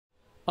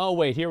Oh,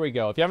 wait, here we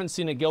go. If you haven't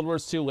seen it, Guild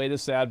Wars 2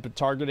 latest ad, but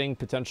targeting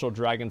potential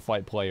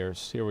Dragonflight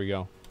players. Here we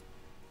go.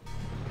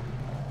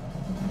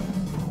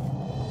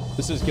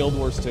 This is Guild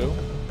Wars 2.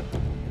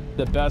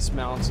 The best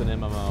mounts in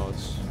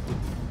MMOs.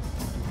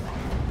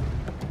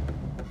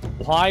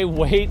 Why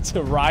wait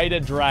to ride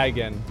a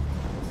dragon?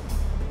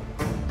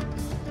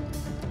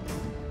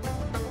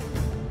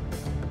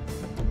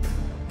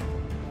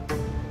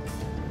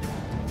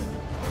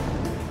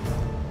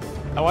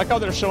 I like how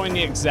they're showing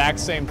the exact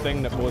same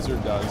thing that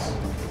Blizzard does.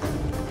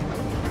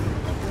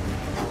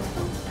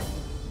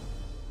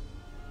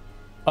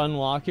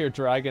 Unlock your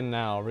dragon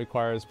now.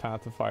 Requires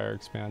Path of Fire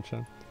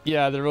expansion.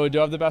 Yeah, they really do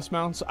have the best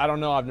mounts. I don't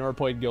know. I've never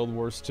played Guild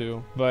Wars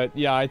 2. But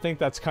yeah, I think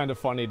that's kind of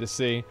funny to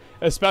see.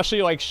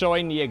 Especially like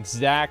showing the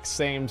exact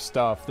same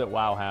stuff that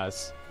WoW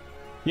has.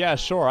 Yeah,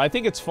 sure. I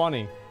think it's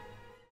funny.